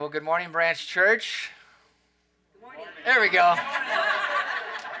Well, good morning, Branch Church. Good morning. There we go.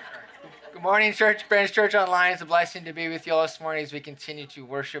 Good morning, Church, Branch Church Online. It's a blessing to be with you all this morning as we continue to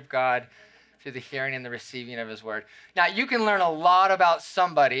worship God through the hearing and the receiving of His Word. Now, you can learn a lot about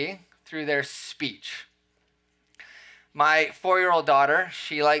somebody through their speech. My 4-year-old daughter,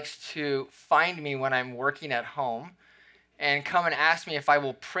 she likes to find me when I'm working at home and come and ask me if I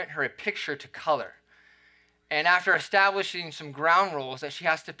will print her a picture to color. And after establishing some ground rules that she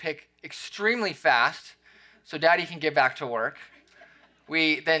has to pick extremely fast so Daddy can get back to work,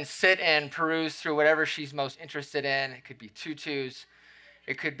 we then sit and peruse through whatever she's most interested in. It could be tutus,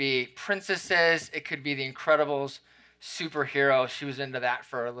 it could be princesses, it could be the Incredibles, superhero. She was into that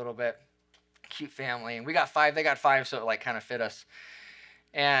for a little bit. Cute family. And we got 5, they got 5, so it kind of fit us.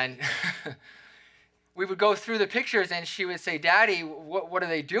 And we would go through the pictures and she would say, Daddy, what are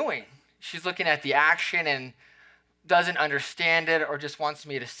they doing? She's looking at the action and doesn't understand it or just wants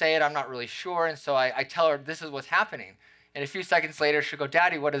me to say it. I'm not really sure. And so I tell her, this is what's happening. And a few seconds later, she'll go,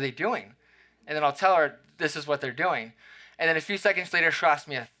 Daddy, what are they doing? And then I'll tell her, this is what they're doing. And then a few seconds later, she'll ask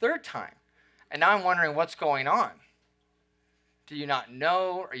me a third time. And now I'm wondering what's going on. Do you not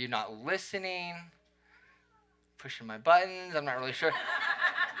know? Are you not listening? Pushing my buttons? I'm not really sure.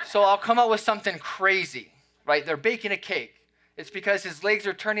 So I'll come up with something crazy, right? They're baking a cake. It's because his legs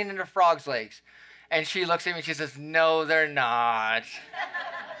are turning into frog's legs. And she looks at me and she says, no, they're not.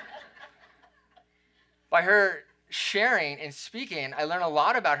 By her sharing and speaking, I learn a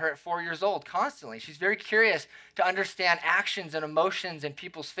lot about her at 4 years old constantly. She's very curious to understand actions and emotions and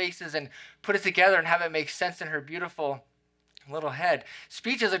people's faces and put it together and have it make sense in her beautiful little head.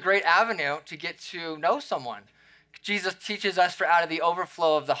 Speech is a great avenue to get to know someone. Jesus teaches us for out of the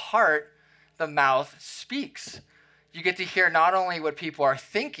overflow of the heart, the mouth speaks. You get to hear not only what people are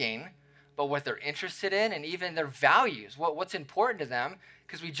thinking, but what they're interested in and even their values, what's important to them,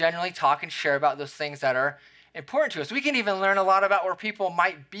 because we generally talk and share about those things that are important to us. We can even learn a lot about where people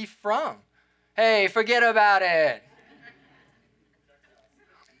might be from. Hey, forget about it.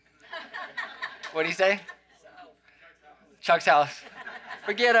 What do you say? Chuck's house.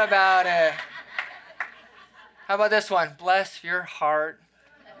 Forget about it. How about this one? Bless your heart.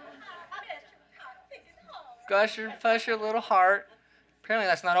 Bless your little heart. Apparently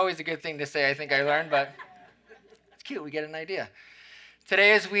that's not always a good thing to say, I think I learned, but it's cute. We get an idea.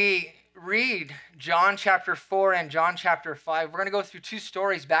 Today as we read John chapter 4 and John chapter 5, we're going to go through 2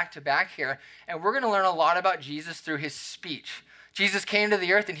 stories back to back here, and we're going to learn a lot about Jesus through his speech. Jesus came to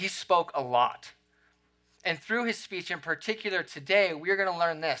the earth and he spoke a lot. And through his speech in particular today, we're going to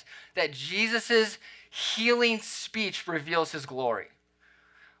learn this, that Jesus' healing speech reveals his glory.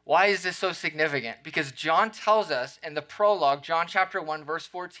 Why is this so significant? Because John tells us in the prologue, John chapter 1, verse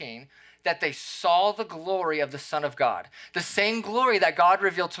 14, that they saw the glory of the Son of God. The same glory that God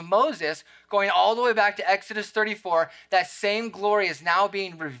revealed to Moses, going all the way back to Exodus 34, that same glory is now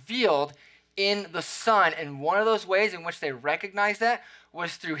being revealed in the Son. And one of those ways in which they recognized that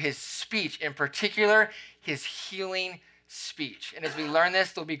was through his speech, in particular, his healing speech. And as we learn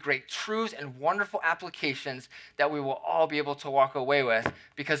this, there'll be great truths and wonderful applications that we will all be able to walk away with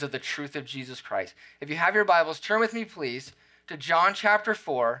because of the truth of Jesus Christ. If you have your Bibles, turn with me, please, to John chapter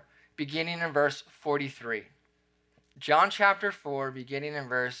 4, beginning in verse 43. John chapter 4, beginning in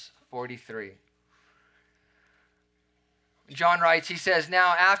verse 43. John writes, he says,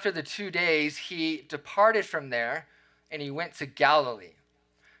 now after the 2 days, he departed from there and he went to Galilee.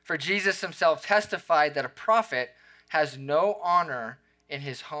 For Jesus himself testified that a prophet has no honor in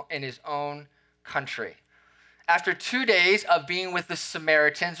his own country. After 2 days of being with the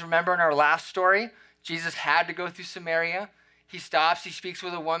Samaritans, remember in our last story, Jesus had to go through Samaria. He stops, he speaks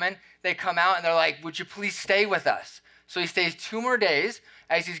with a woman. They come out and they're like, would you please stay with us? So he stays 2 more days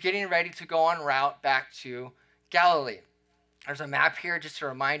as he's getting ready to go en route back to Galilee. There's a map here just to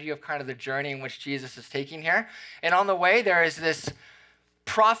remind you of kind of the journey in which Jesus is taking here. And on the way, there is this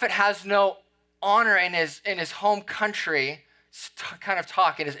prophet has no honor in his home country kind of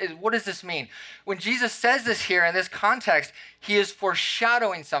talk. What does this mean? When Jesus says this here in this context, he is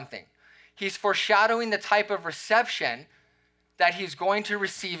foreshadowing something. He's foreshadowing the type of reception that he's going to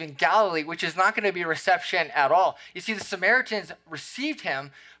receive in Galilee, which is not going to be a reception at all. You see, the Samaritans received him,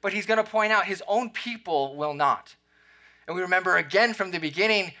 but he's going to point out his own people will not. And we remember again from the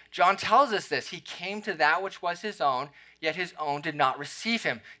beginning, John tells us this. He came to that which was his own, yet his own did not receive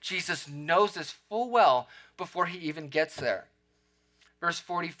him. Jesus knows this full well before he even gets there. Verse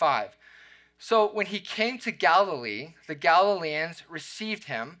 45. So when he came to Galilee, the Galileans received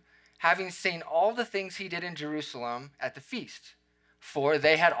him, having seen all the things he did in Jerusalem at the feast, for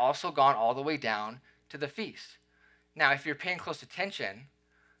they had also gone all the way down to the feast. Now, if you're paying close attention,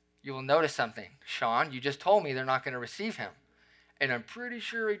 You will notice something. Sean, you just told me they're not going to receive him. And I'm pretty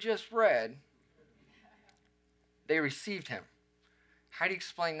sure I just read they received him. How do you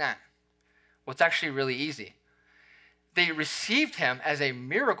explain that? Well, it's actually really easy. They received him as a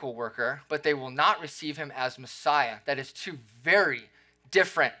miracle worker, but they will not receive him as Messiah. That is two very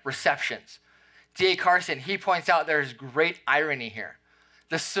different receptions. D.A. Carson, he points out there's great irony here.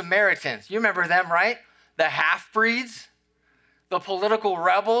 The Samaritans, you remember them, right? The half-breeds, the political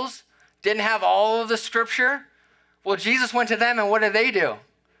rebels, didn't have all of the scripture. Well, Jesus went to them, and what did they do?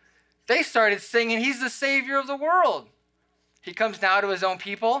 They started singing, he's the Savior of the world. He comes now to his own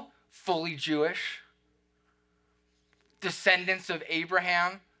people, fully Jewish, descendants of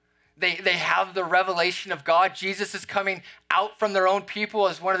Abraham. They have the revelation of God. Jesus is coming out from their own people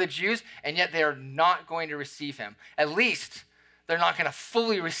as one of the Jews, and yet they are not going to receive him. At least they're not going to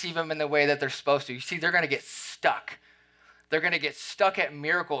fully receive him in the way that they're supposed to. You see, they're going to get stuck. They're going to get stuck at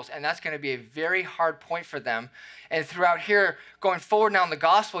miracles, and that's going to be a very hard point for them. And throughout here, going forward now in the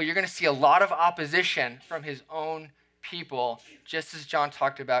gospel, you're going to see a lot of opposition from his own people, just as John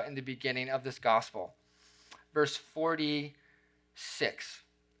talked about in the beginning of this gospel. Verse 46.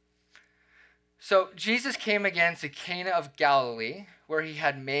 So Jesus came again to Cana of Galilee, where he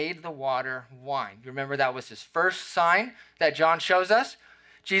had made the water wine. You remember that was his first sign that John shows us?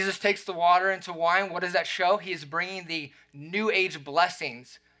 Jesus takes the water into wine. What does that show? He is bringing the new age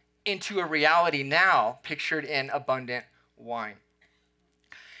blessings into a reality now pictured in abundant wine.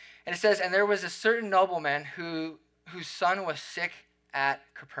 And it says, and there was a certain nobleman whose son was sick at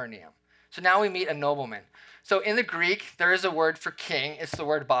Capernaum. So now we meet a nobleman. So in the Greek, there is a word for king. It's the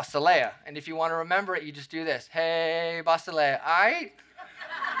word basileia. And if you want to remember it, you just do this. Hey, basileia. All right?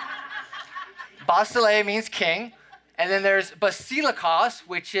 Basileia means king. And then there's basilikos,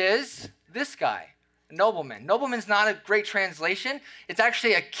 which is this guy, a nobleman. Nobleman's not a great translation. It's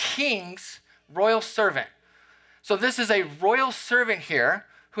actually a king's royal servant. So this is a royal servant here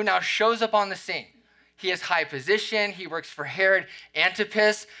who now shows up on the scene. He has high position. He works for Herod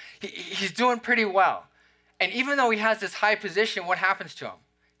Antipas. He's doing pretty well. And even though he has this high position, what happens to him?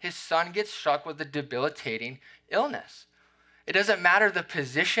 His son gets struck with a debilitating illness. It doesn't matter the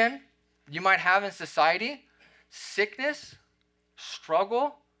position you might have in society. Sickness,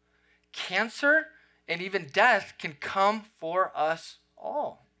 struggle, cancer, and even death can come for us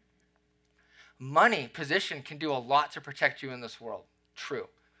all. Money, position can do a lot to protect you in this world. True.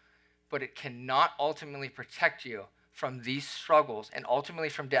 But it cannot ultimately protect you from these struggles and ultimately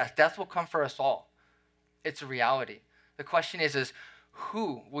from death. Death will come for us all. It's a reality. The question is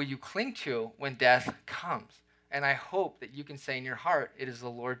who will you cling to when death comes? And I hope that you can say in your heart, it is the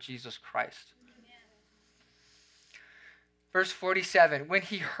Lord Jesus Christ. Verse 47, when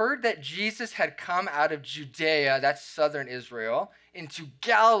he heard that Jesus had come out of Judea, that's southern Israel, into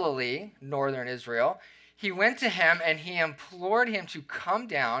Galilee, northern Israel, he went to him and he implored him to come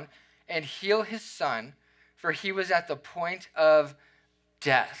down and heal his son, for he was at the point of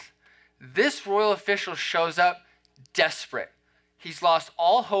death. This royal official shows up desperate. He's lost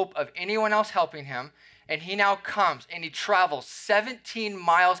all hope of anyone else helping him, and he now comes and he travels 17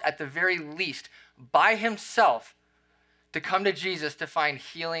 miles at the very least by himself to come to Jesus to find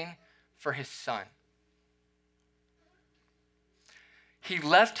healing for his son. He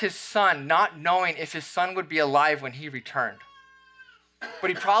left his son not knowing if his son would be alive when he returned. But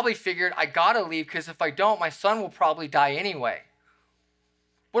he probably figured, I gotta leave because if I don't, my son will probably die anyway.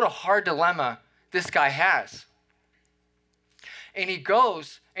 What a hard dilemma this guy has. And he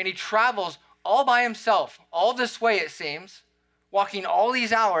goes and he travels all by himself, all this way it seems, walking all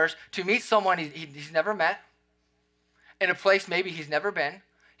these hours to meet someone he's never met, in a place maybe he's never been.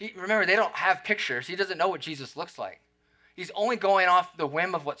 Remember, they don't have pictures. He doesn't know what Jesus looks like. He's only going off the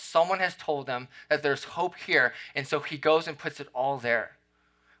whim of what someone has told him, that there's hope here, and so he goes and puts it all there.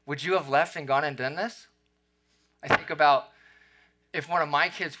 Would you have left and gone and done this? I think about if one of my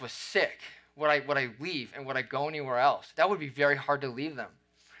kids was sick, would I leave and would I go anywhere else? That would be very hard to leave them.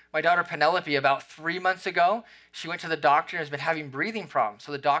 My daughter Penelope, about 3 months ago, she went to the doctor and has been having breathing problems,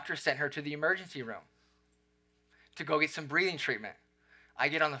 so the doctor sent her to the emergency room to go get some breathing treatment. I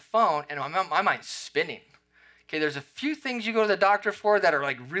get on the phone and my mind's spinning. Okay, there's a few things you go to the doctor for that are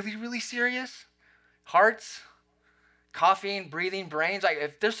like really, really serious. Hearts, coughing, breathing, brains. Like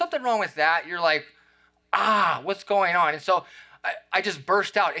if there's something wrong with that, you're like, what's going on? And so I just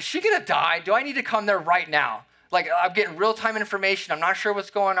burst out. Is she gonna die? Do I need to come there right now? Like I'm getting real-time information. I'm not sure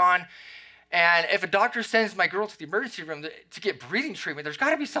what's going on. And if a doctor sends my girl to the emergency room to get breathing treatment, there's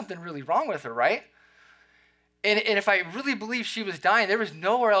gotta be something really wrong with her, right? And if I really believed she was dying, there was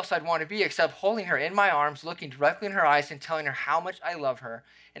nowhere else I'd want to be except holding her in my arms, looking directly in her eyes and telling her how much I love her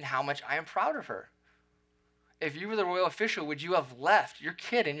and how much I am proud of her. If you were the royal official, would you have left your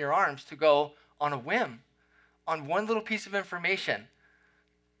kid in your arms to go on a whim, on one little piece of information,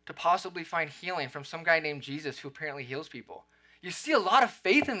 to possibly find healing from some guy named Jesus who apparently heals people? You see a lot of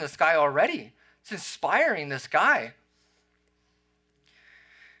faith in this guy already. It's inspiring, this guy.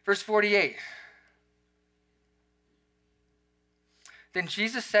 Verse 48. Then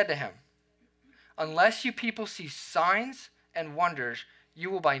Jesus said to him, unless you people see signs and wonders, you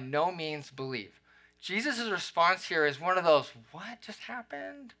will by no means believe. Jesus' response here is one of those, what just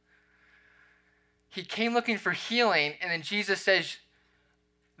happened? He came looking for healing, and then Jesus says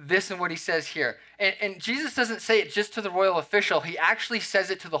this and what he says here. And Jesus doesn't say it just to the royal official. He actually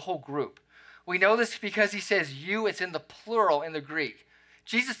says it to the whole group. We know this because he says you, it's in the plural in the Greek.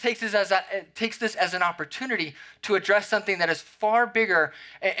 Jesus takes this as an opportunity to address something that is far bigger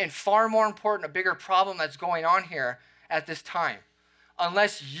and far more important, a bigger problem that's going on here at this time.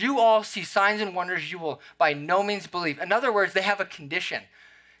 Unless you all see signs and wonders, you will by no means believe. In other words, they have a condition.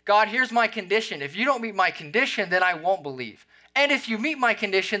 God, here's my condition. If you don't meet my condition, then I won't believe. And if you meet my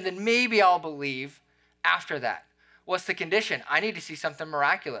condition, then maybe I'll believe after that. What's the condition? I need to see something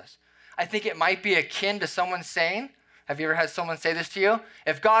miraculous. I think it might be akin to someone saying, have you ever had someone say this to you?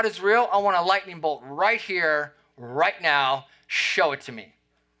 If God is real, I want a lightning bolt right here, right now. Show it to me.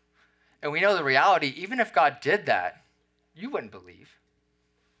 And we know the reality, even if God did that, you wouldn't believe.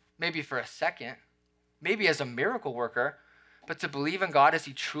 Maybe for a second, maybe as a miracle worker, but to believe in God as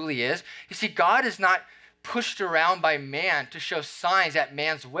he truly is. You see, God is not pushed around by man to show signs at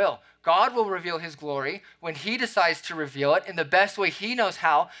man's will. God will reveal his glory when he decides to reveal it in the best way he knows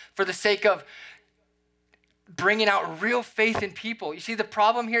how, for the sake of bringing out real faith in people. You see, the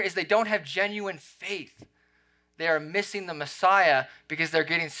problem here is they don't have genuine faith. They are missing the Messiah because they're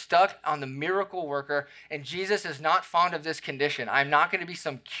getting stuck on the miracle worker, and Jesus is not fond of this condition. I'm not going to be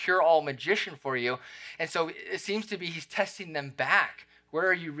some cure-all magician for you. And so it seems to be he's testing them back. Where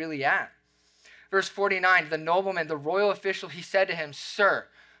are you really at? Verse 49, the nobleman, the royal official, he said to him, sir,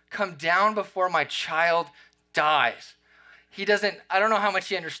 come down before my child dies. I don't know how much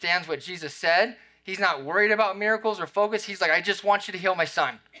he understands what Jesus said. He's not worried about miracles or focus. He's like, I just want you to heal my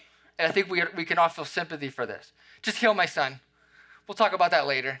son. And I think we can all feel sympathy for this. Just heal my son. We'll talk about that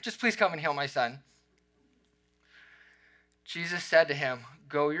later. Just please come and heal my son. Jesus said to him,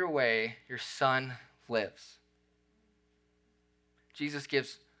 go your way, your son lives. Jesus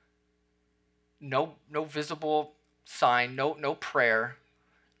gives no visible sign, no prayer,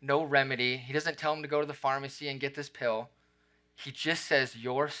 no remedy. He doesn't tell him to go to the pharmacy and get this pill. He just says,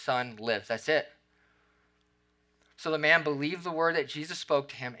 your son lives. That's it. So the man believed the word that Jesus spoke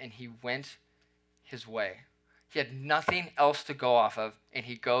to him, and he went his way. He had nothing else to go off of, and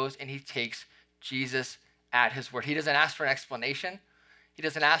he goes and he takes Jesus at his word. He doesn't ask for an explanation. He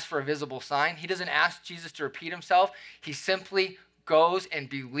doesn't ask for a visible sign. He doesn't ask Jesus to repeat himself. He simply goes and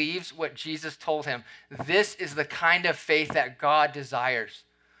believes what Jesus told him. This is the kind of faith that God desires.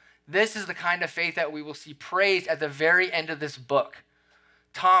 This is the kind of faith that we will see praised at the very end of this book.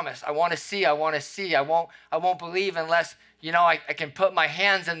 Thomas, I want to see. I won't believe unless, I can put my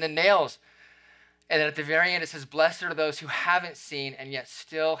hands in the nails. And then at the very end, it says, blessed are those who haven't seen and yet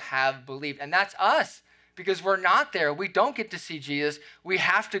still have believed. And that's us, because we're not there. We don't get to see Jesus. We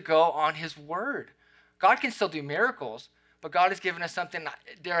have to go on his word. God can still do miracles, but God has given us something,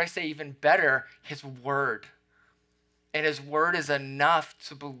 dare I say, even better, his word. And his word is enough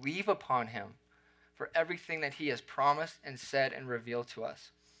to believe upon him for everything that he has promised and said and revealed to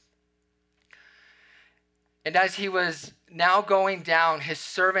us. And as he was now going down, his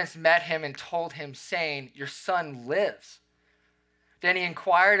servants met him and told him, saying, your son lives. Then he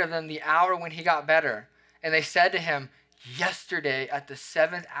inquired of them the hour when he got better. And they said to him, yesterday at the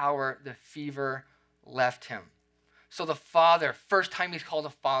 7th hour, the fever left him. So the father, first time he's called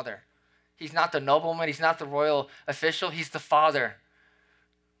a father. He's not the nobleman, he's not the royal official, he's the father.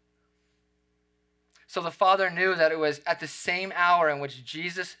 So the father knew that it was at the same hour in which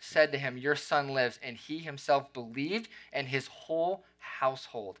Jesus said to him, your son lives, and he himself believed, and his whole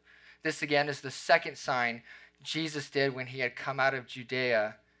household. This again is the second sign Jesus did when he had come out of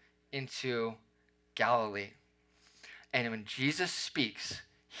Judea into Galilee. And when Jesus speaks,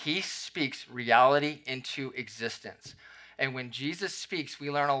 he speaks reality into existence. And when Jesus speaks, we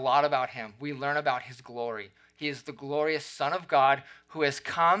learn a lot about him. We learn about his glory. He is the glorious Son of God who has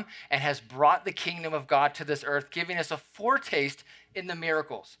come and has brought the kingdom of God to this earth, giving us a foretaste in the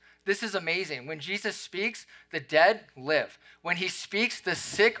miracles. This is amazing. When Jesus speaks, the dead live. When he speaks, the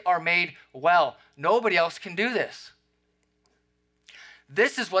sick are made well. Nobody else can do this.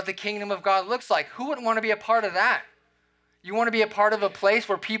 This is what the kingdom of God looks like. Who wouldn't want to be a part of that? You want to be a part of a place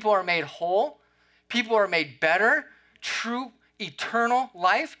where people are made whole, people are made better, true eternal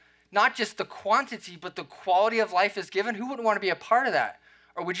life, not just the quantity, but the quality of life is given. Who wouldn't want to be a part of that?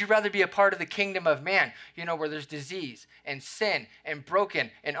 Or would you rather be a part of the kingdom of man, where there's disease and sin and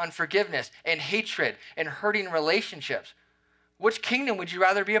broken and unforgiveness and hatred and hurting relationships? Which kingdom would you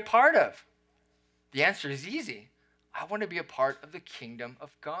rather be a part of? The answer is easy. I want to be a part of the kingdom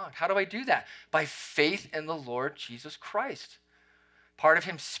of God. How do I do that? By faith in the Lord Jesus Christ. Part of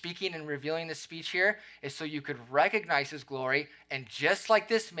him speaking and revealing this speech here is so you could recognize his glory and just like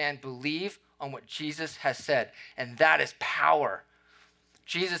this man, believe on what Jesus has said. And that is power.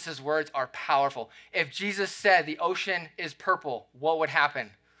 Jesus' words are powerful. If Jesus said the ocean is purple, what would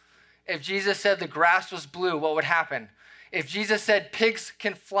happen? If Jesus said the grass was blue, what would happen? If Jesus said pigs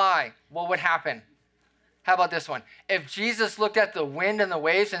can fly, what would happen? How about this one? If Jesus looked at the wind and the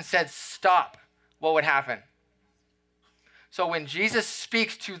waves and said stop, what would happen? So when Jesus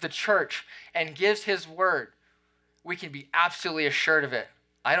speaks to the church and gives his word, we can be absolutely assured of it.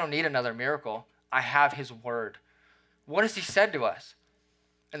 I don't need another miracle. I have his word. What has he said to us?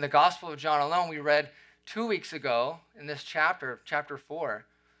 In the Gospel of John alone, we read 2 weeks ago in this chapter 4,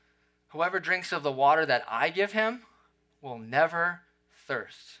 whoever drinks of the water that I give him will never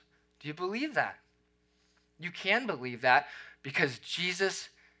thirst. Do you believe that? You can believe that because Jesus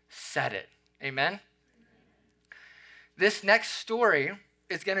said it. Amen? This next story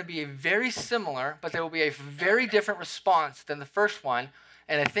is going to be very similar, but there will be a very different response than the first one,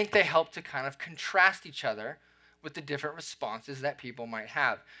 and I think they help to kind of contrast each other with the different responses that people might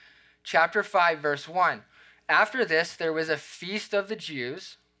have. Chapter 5, verse 1. After this, there was a feast of the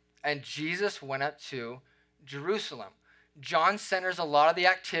Jews, and Jesus went up to Jerusalem. John centers a lot of the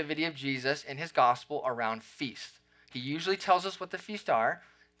activity of Jesus in his gospel around feasts. He usually tells us what the feasts are.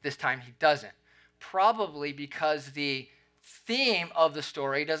 This time he doesn't. Probably because the theme of the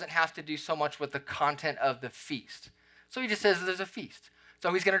story doesn't have to do so much with the content of the feast. So he just says there's a feast.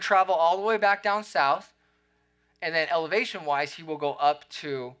 So he's going to travel all the way back down south, and then elevation-wise, he will go up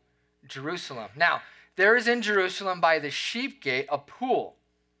to Jerusalem. Now, there is in Jerusalem by the sheep gate a pool,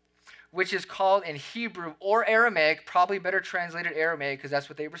 which is called in Hebrew or Aramaic, probably better translated Aramaic because that's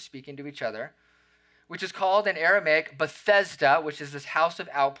what they were speaking to each other, which is called in Aramaic Bethesda, which is this house of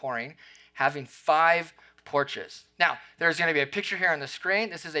outpouring, having 5 porches. Now, there's going to be a picture here on the screen.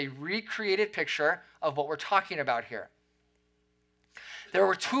 This is a recreated picture of what we're talking about here. There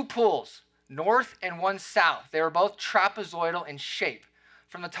were 2 pools, north and one south. They were both trapezoidal in shape.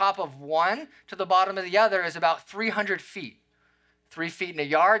 From the top of one to the bottom of the other is about 300 feet. 3 feet in a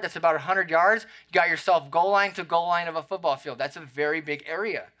yard, that's about 100 yards. You got yourself goal line to goal line of a football field. That's a very big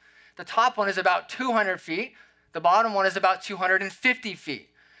area. The top one is about 200 feet. The bottom one is about 250 feet.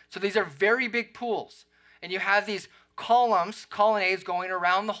 So these are very big pools. And you have these colonnades going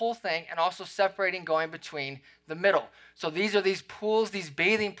around the whole thing and also separating going between the middle. So these are these pools, these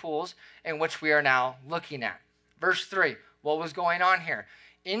bathing pools in which we are now looking at. Verse 3, what was going on here?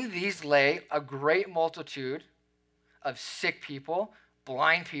 In these lay a great multitude of sick people,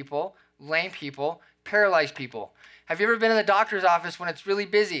 blind people, lame people, paralyzed people. Have you ever been in the doctor's office when it's really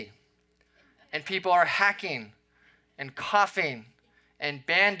busy and people are hacking and coughing and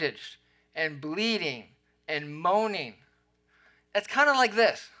bandaged and bleeding and moaning? It's kind of like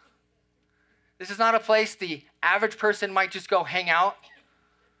this. This is not a place the average person might just go hang out.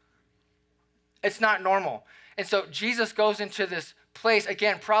 It's not normal. And so Jesus goes into this place,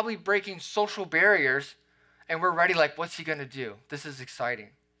 again, probably breaking social barriers, and we're ready like, what's he going to do? This is exciting.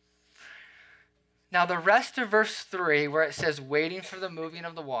 Now, the rest of verse 3, where it says waiting for the moving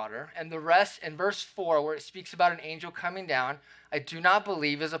of the water, and the rest in verse 4, where it speaks about an angel coming down, I do not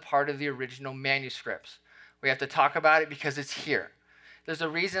believe is a part of the original manuscripts. We have to talk about it because it's here. There's a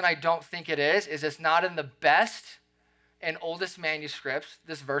reason I don't think it is it's not in the best and oldest manuscripts,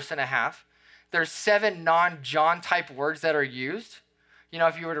 this verse and a half. There's 7 non-John type words that are used.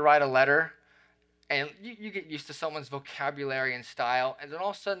 If you were to write a letter, and you get used to someone's vocabulary and style, and then all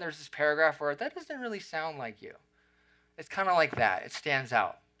of a sudden there's this paragraph where that doesn't really sound like you. It's kind of like that. It stands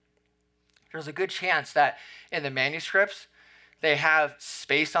out. There's a good chance that in the manuscripts, they have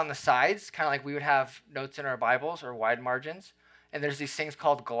space on the sides, kind of like we would have notes in our Bibles or wide margins. And there's these things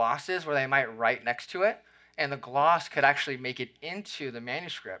called glosses where they might write next to it, and the gloss could actually make it into the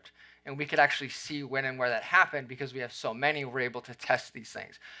manuscript. And we could actually see when and where that happened because we have so many, we're able to test these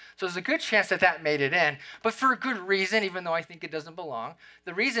things. So there's a good chance that that made it in, but for a good reason, even though I think it doesn't belong.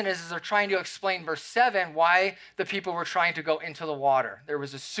 The reason is they're trying to explain verse 7 why the people were trying to go into the water. There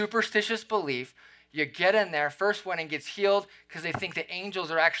was a superstitious belief. You get in there, first one and gets healed because they think the angels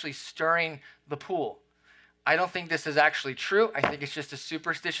are actually stirring the pool. I don't think this is actually true. I think it's just a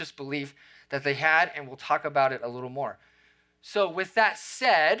superstitious belief that they had, and we'll talk about it a little more. So with that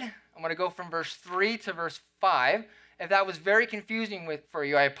said, I'm going to go from verse 3 to verse 5. If that was very confusing for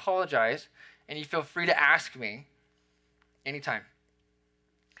you, I apologize, and you feel free to ask me anytime.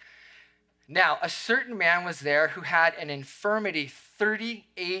 Now, a certain man was there who had an infirmity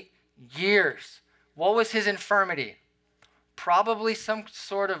 38 years. What was his infirmity? Probably some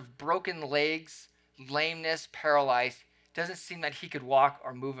sort of broken legs, lameness, paralyzed. Doesn't seem that he could walk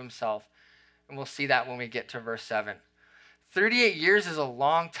or move himself. And we'll see that when we get to verse 7. 38 years is a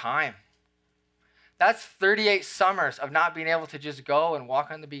long time. That's 38 summers of not being able to just go and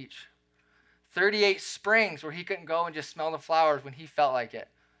walk on the beach. 38 springs where he couldn't go and just smell the flowers when he felt like it.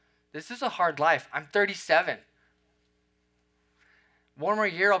 This is a hard life. I'm 37. One more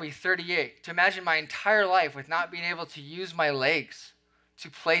year, I'll be 38. To imagine my entire life with not being able to use my legs, to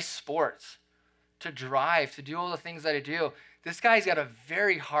play sports, to drive, to do all the things that I do. This guy's got a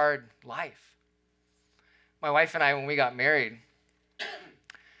very hard life. My wife and I, when we got married,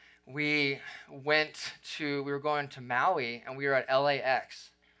 we were going to Maui, and we were at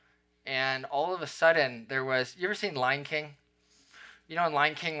LAX. And all of a sudden, you ever seen Lion King? You know in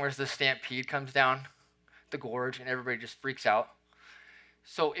Lion King where the stampede comes down the gorge and everybody just freaks out?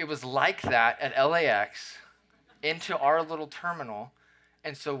 So it was like that at LAX into our little terminal.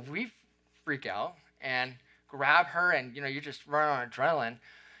 And so we freak out and grab her, and you just run on adrenaline.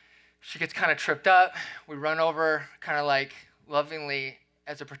 She gets kind of tripped up. We run over, kind of like lovingly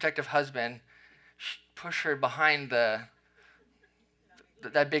as a protective husband, push her behind that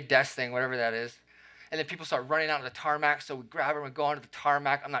big desk thing, whatever that is. And then people start running out of the tarmac, so we grab her and we go onto the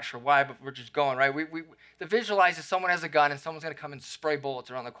tarmac. I'm not sure why, but we're just going, right? The visualize is someone has a gun and someone's going to come and spray bullets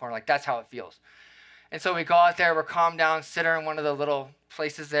around the corner. Like, that's how it feels. And so we go out there, we're calmed down, sit her in one of the little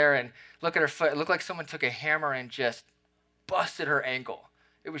places there, and look at her foot. It looked like someone took a hammer and just busted her ankle.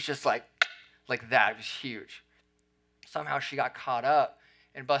 It was just like that. It was huge. Somehow she got caught up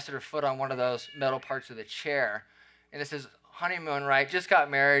and busted her foot on one of those metal parts of the chair. And this is honeymoon, right? Just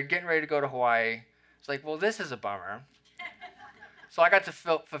got married, getting ready to go to Hawaii. It's like, well, this is a bummer. So I got to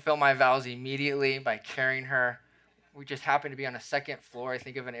fulfill my vows immediately by carrying her. We just happened to be on the second floor, I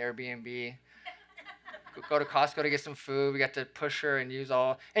think, of an Airbnb. Go to Costco to get some food. We got to push her and use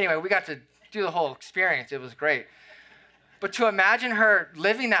all. Anyway, we got to do the whole experience. It was great. But to imagine her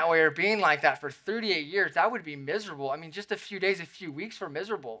living that way or being like that for 38 years, that would be miserable. I mean, just a few days, a few weeks were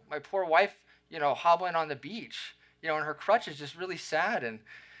miserable. My poor wife, hobbling on the beach, and her crutch is just really sad. And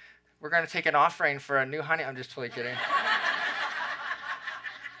we're going to take an offering for a new honey. I'm just totally kidding.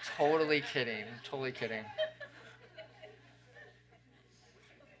 Totally kidding.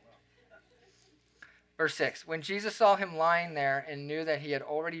 Verse 6, when Jesus saw him lying there and knew that he had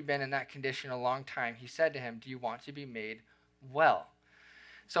already been in that condition a long time, he said to him, do you want to be made well?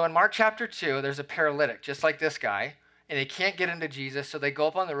 So in Mark chapter 2, there's a paralytic, just like this guy, and they can't get into Jesus, so they go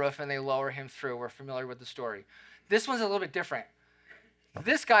up on the roof and they lower him through. We're familiar with the story. This one's a little bit different.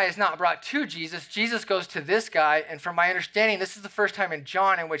 This guy is not brought to Jesus. Jesus goes to this guy, and from my understanding, this is the first time in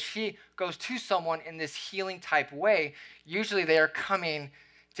John in which he goes to someone in this healing type way. Usually they are coming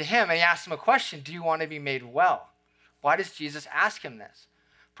to him, and he asks him a question, do you want to be made well? Why does Jesus ask him this?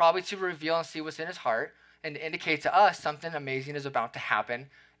 Probably to reveal and see what's in his heart and to indicate to us something amazing is about to happen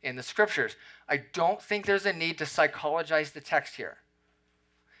in the scriptures. I don't think there's a need to psychologize the text here.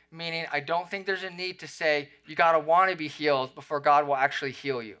 Meaning, I don't think there's a need to say, you got to want to be healed before God will actually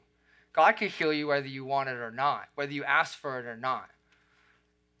heal you. God can heal you whether you want it or not, whether you ask for it or not.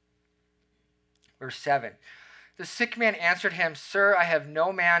 Verse 7. The sick man answered him, Sir, I have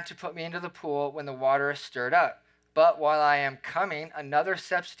no man to put me into the pool when the water is stirred up. But while I am coming, another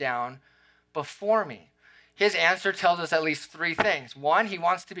steps down before me. His answer tells us at least three things. One, he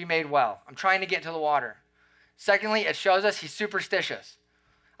wants to be made well. I'm trying to get to the water. Secondly, it shows us he's superstitious.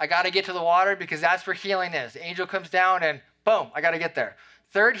 I got to get to the water because that's where healing is. The angel comes down and boom, I got to get there.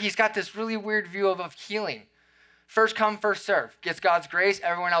 Third, he's got this really weird view of healing. First come, first serve. Gets God's grace,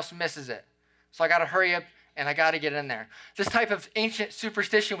 everyone else misses it. So I got to hurry up and I got to get in there. This type of ancient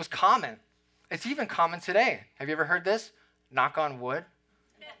superstition was common. It's even common today. Have you ever heard this? Knock on wood.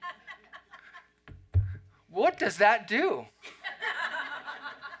 What does that do?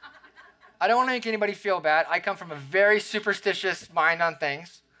 I don't want to make anybody feel bad. I come from a very superstitious mind on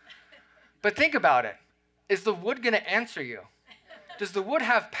things. But think about it. Is the wood going to answer you? Does the wood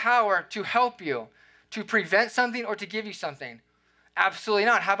have power to help you, to prevent something or to give you something? Absolutely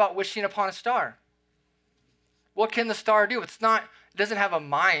not. How about wishing upon a star? What can the star do? It doesn't have a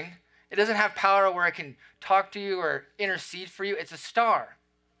mind. It doesn't have power where it can talk to you or intercede for you. It's a star.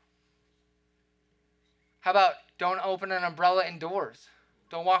 How about don't open an umbrella indoors?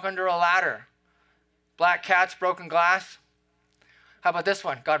 Don't walk under a ladder. Black cats, broken glass. How about this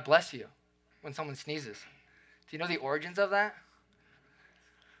one? God bless you when someone sneezes. Do you know the origins of that?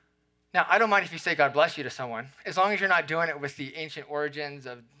 Now, I don't mind if you say God bless you to someone, as long as you're not doing it with the ancient origins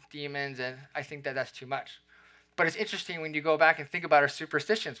of demons, and I think that that's too much. But it's interesting when you go back and think about our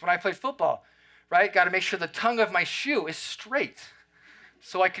superstitions. When I played football, right, got to make sure the tongue of my shoe is straight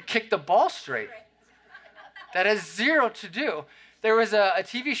so I could kick the ball straight. That has zero to do. There was a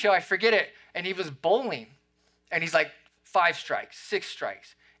TV show, I forget it, and he was bowling, and he's like 5 strikes, 6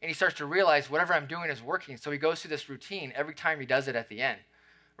 strikes, and he starts to realize whatever I'm doing is working, so he goes through this routine every time he does it at the end.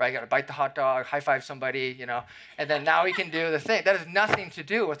 Right, got to bite the hot dog, high five somebody, and then now he can do the thing. That has nothing to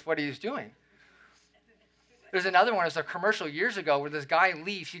do with what he's doing. There's another one. There's a commercial years ago where this guy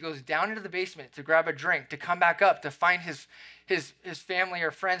leaves. He goes down into the basement to grab a drink, to come back up, to find his family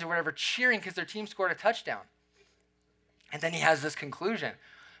or friends or whatever cheering because their team scored a touchdown. And then he has this conclusion.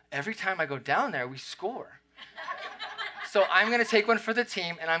 Every time I go down there, we score. So I'm going to take one for the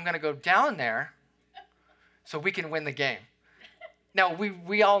team, and I'm going to go down there so we can win the game. Now,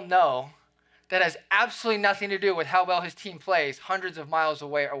 we all know that has absolutely nothing to do with how well his team plays hundreds of miles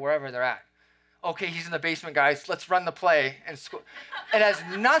away or wherever they're at. Okay, he's in the basement, guys. Let's run the play and score. It has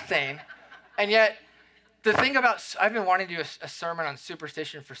nothing. And yet, the thing about, I've been wanting to do a sermon on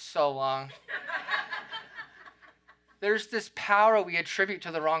superstition for so long. There's this power we attribute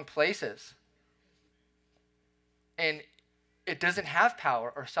to the wrong places. And it doesn't have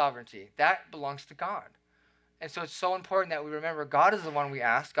power or sovereignty. That belongs to God. And so it's so important that we remember God is the one we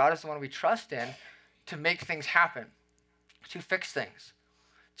ask, God is the one we trust in to make things happen, to fix things,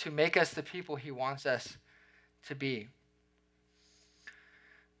 to make us the people he wants us to be.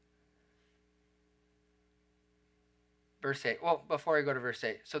 Verse 8. Well, before I go to verse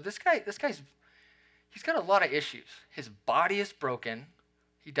 8. So he's got a lot of issues. His body is broken.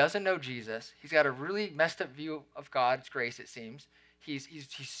 He doesn't know Jesus. He's got a really messed up view of God's grace, it seems. He's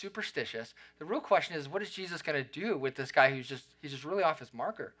superstitious. The real question is, what is Jesus going to do with this guy he's just really off his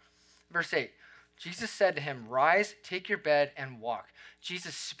marker? Verse 8, Jesus said to him, rise, take your bed, and walk.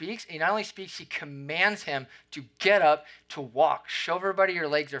 Jesus speaks, and he not only speaks, he commands him to get up, to walk. Show everybody your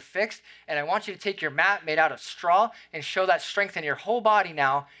legs are fixed, and I want you to take your mat made out of straw and show that strength in your whole body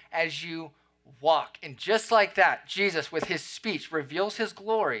now as you walk. And just like that, Jesus, with his speech, reveals his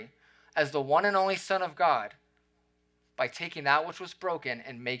glory as the one and only Son of God, by taking that which was broken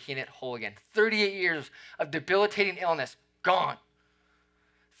and making it whole again. 38 years of debilitating illness, gone.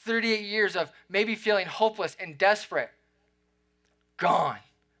 38 years of maybe feeling hopeless and desperate, gone.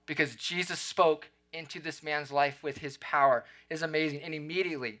 Because Jesus spoke into this man's life with his power. It is amazing. And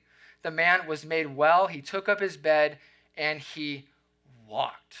immediately, the man was made well. He took up his bed and he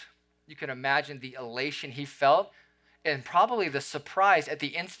walked. You can imagine the elation he felt and probably the surprise at the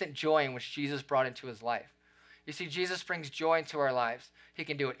instant joy in which Jesus brought into his life. You see, Jesus brings joy into our lives. He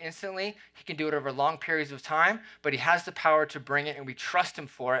can do it instantly. He can do it over long periods of time, but he has the power to bring it, and we trust him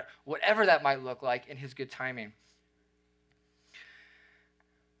for it, whatever that might look like in his good timing.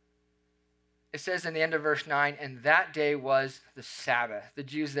 It says in the end of verse 9, and that day was the Sabbath. The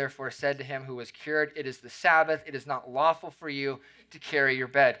Jews therefore said to him who was cured, it is the Sabbath. It is not lawful for you to carry your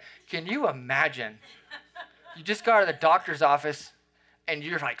bed. Can you imagine? You just got out of the doctor's office, and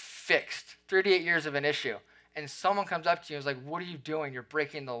you're like fixed. 38 years of an issue. And someone comes up to you and is like, what are you doing? You're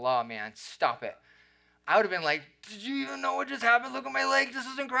breaking the law, man. Stop it. I would have been like, did you even know what just happened? Look at my leg. This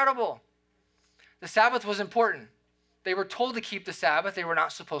is incredible. The Sabbath was important. They were told to keep the Sabbath. They were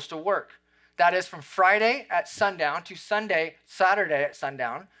not supposed to work. That is from Friday at sundown to Saturday at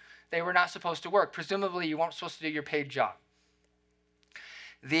sundown. They were not supposed to work. Presumably, you weren't supposed to do your paid job.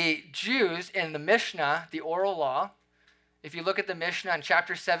 The Jews in the Mishnah, the oral law, if you look at the Mishnah in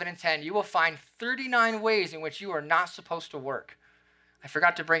chapter 7 and 10, you will find 39 ways in which you are not supposed to work. I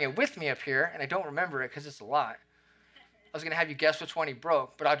forgot to bring it with me up here, and I don't remember it because it's a lot. I was going to have you guess which one he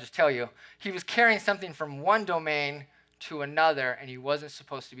broke, but I'll just tell you. He was carrying something from one domain to another, and he wasn't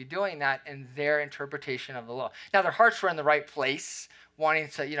supposed to be doing that in their interpretation of the law. Now, their hearts were in the right place, wanting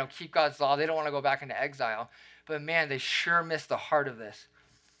to, keep God's law. They don't want to go back into exile. But man, they sure missed the heart of this.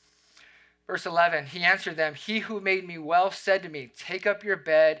 Verse 11, he answered them, he who made me well said to me, take up your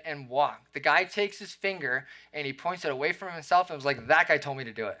bed and walk. The guy takes his finger and he points it away from himself and was like, that guy told me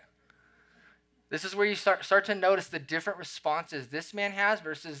to do it. This is where you start to notice the different responses this man has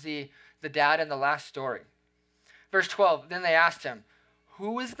versus the dad in the last story. Verse 12, then they asked him,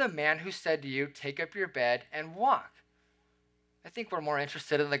 who is the man who said to you, take up your bed and walk? I think we're more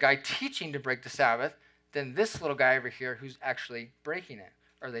interested in the guy teaching to break the Sabbath than this little guy over here who's actually breaking it,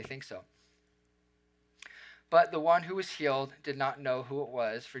 or they think so. But the one who was healed did not know who it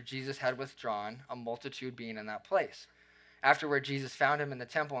was, for Jesus had withdrawn, a multitude being in that place. Afterward, Jesus found him in the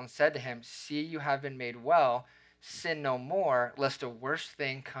temple and said to him, see, you have been made well. Sin no more, lest a worse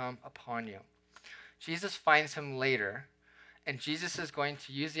thing come upon you. Jesus finds him later, and Jesus is going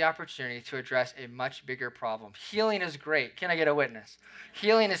to use the opportunity to address a much bigger problem. Healing is great. Can I get a witness?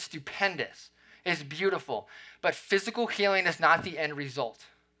 Healing is stupendous. It's beautiful. But physical healing is not the end result.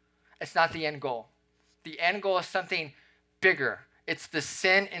 It's not the end goal. The end goal is something bigger. It's the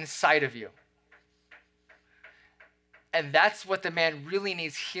sin inside of you. And that's what the man really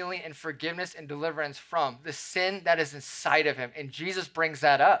needs healing and forgiveness and deliverance from, the sin that is inside of him. And Jesus brings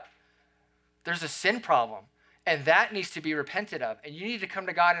that up. There's a sin problem, and that needs to be repented of. And you need to come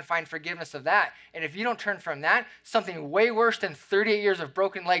to God and find forgiveness of that. And if you don't turn from that, something way worse than 38 years of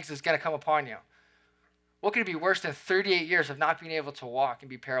broken legs is going to come upon you. What could be worse than 38 years of not being able to walk and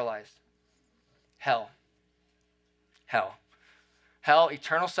be paralyzed? Hell. Hell. Hell,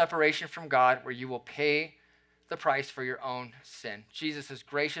 eternal separation from God, where you will pay the price for your own sin. Jesus is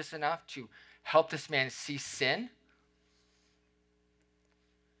gracious enough to help this man see sin.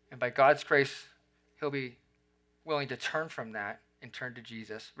 And by God's grace, he'll be willing to turn from that and turn to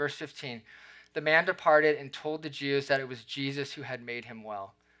Jesus. Verse 15, the man departed and told the Jews that it was Jesus who had made him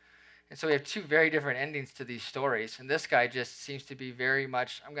well. And so we have two very different endings to these stories. And this guy just seems to be very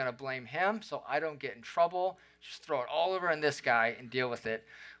much, I'm going to blame him so I don't get in trouble. Just throw it all over on this guy and deal with it.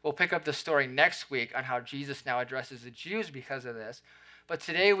 We'll pick up the story next week on how Jesus now addresses the Jews because of this. But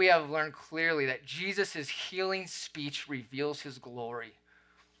today we have learned clearly that Jesus' healing speech reveals his glory.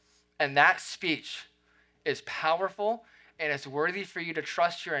 And that speech is powerful and it's worthy for you to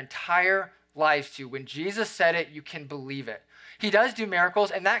trust your entire lives to. When Jesus said it, you can believe it. He does do miracles,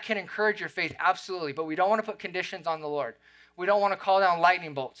 and that can encourage your faith, absolutely. But we don't want to put conditions on the Lord. We don't want to call down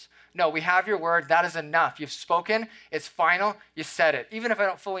lightning bolts. No, we have your word. That is enough. You've spoken. It's final. You said it, even if I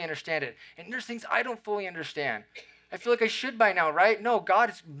don't fully understand it. And there's things I don't fully understand. I feel like I should by now, right? No,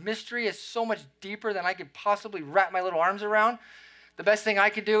 God's mystery is so much deeper than I could possibly wrap my little arms around. The best thing I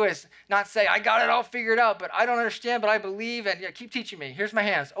could do is not say, I got it all figured out, but I don't understand, but I believe, and yeah, keep teaching me. Here's my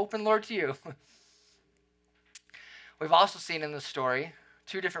hands. Open, Lord, to you. We've also seen in the story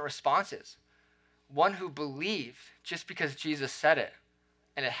two different responses. One who believed just because Jesus said it,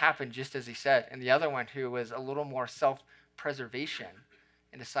 and it happened just as he said, and the other one who was a little more self-preservation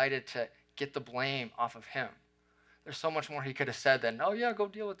and decided to get the blame off of him. There's so much more he could have said than, oh yeah, go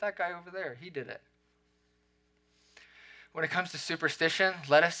deal with that guy over there. He did it. When it comes to superstition,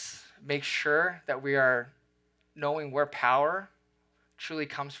 let us make sure that we are knowing where power truly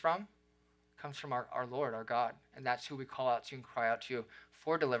comes from. It comes from our Lord, our God. And that's who we call out to and cry out to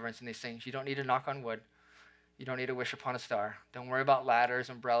for deliverance in these things. You don't need to knock on wood. You don't need to wish upon a star. Don't worry about ladders,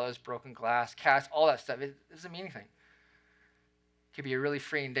 umbrellas, broken glass, cats, all that stuff. It doesn't mean anything. It could be a really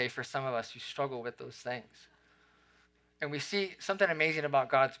freeing day for some of us who struggle with those things. And we see something amazing about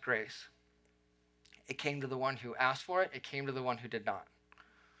God's grace. It came to the one who asked for it. It came to the one who did not.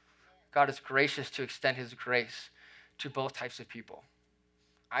 God is gracious to extend his grace to both types of people.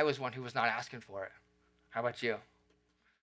 I was one who was not asking for it. How about you?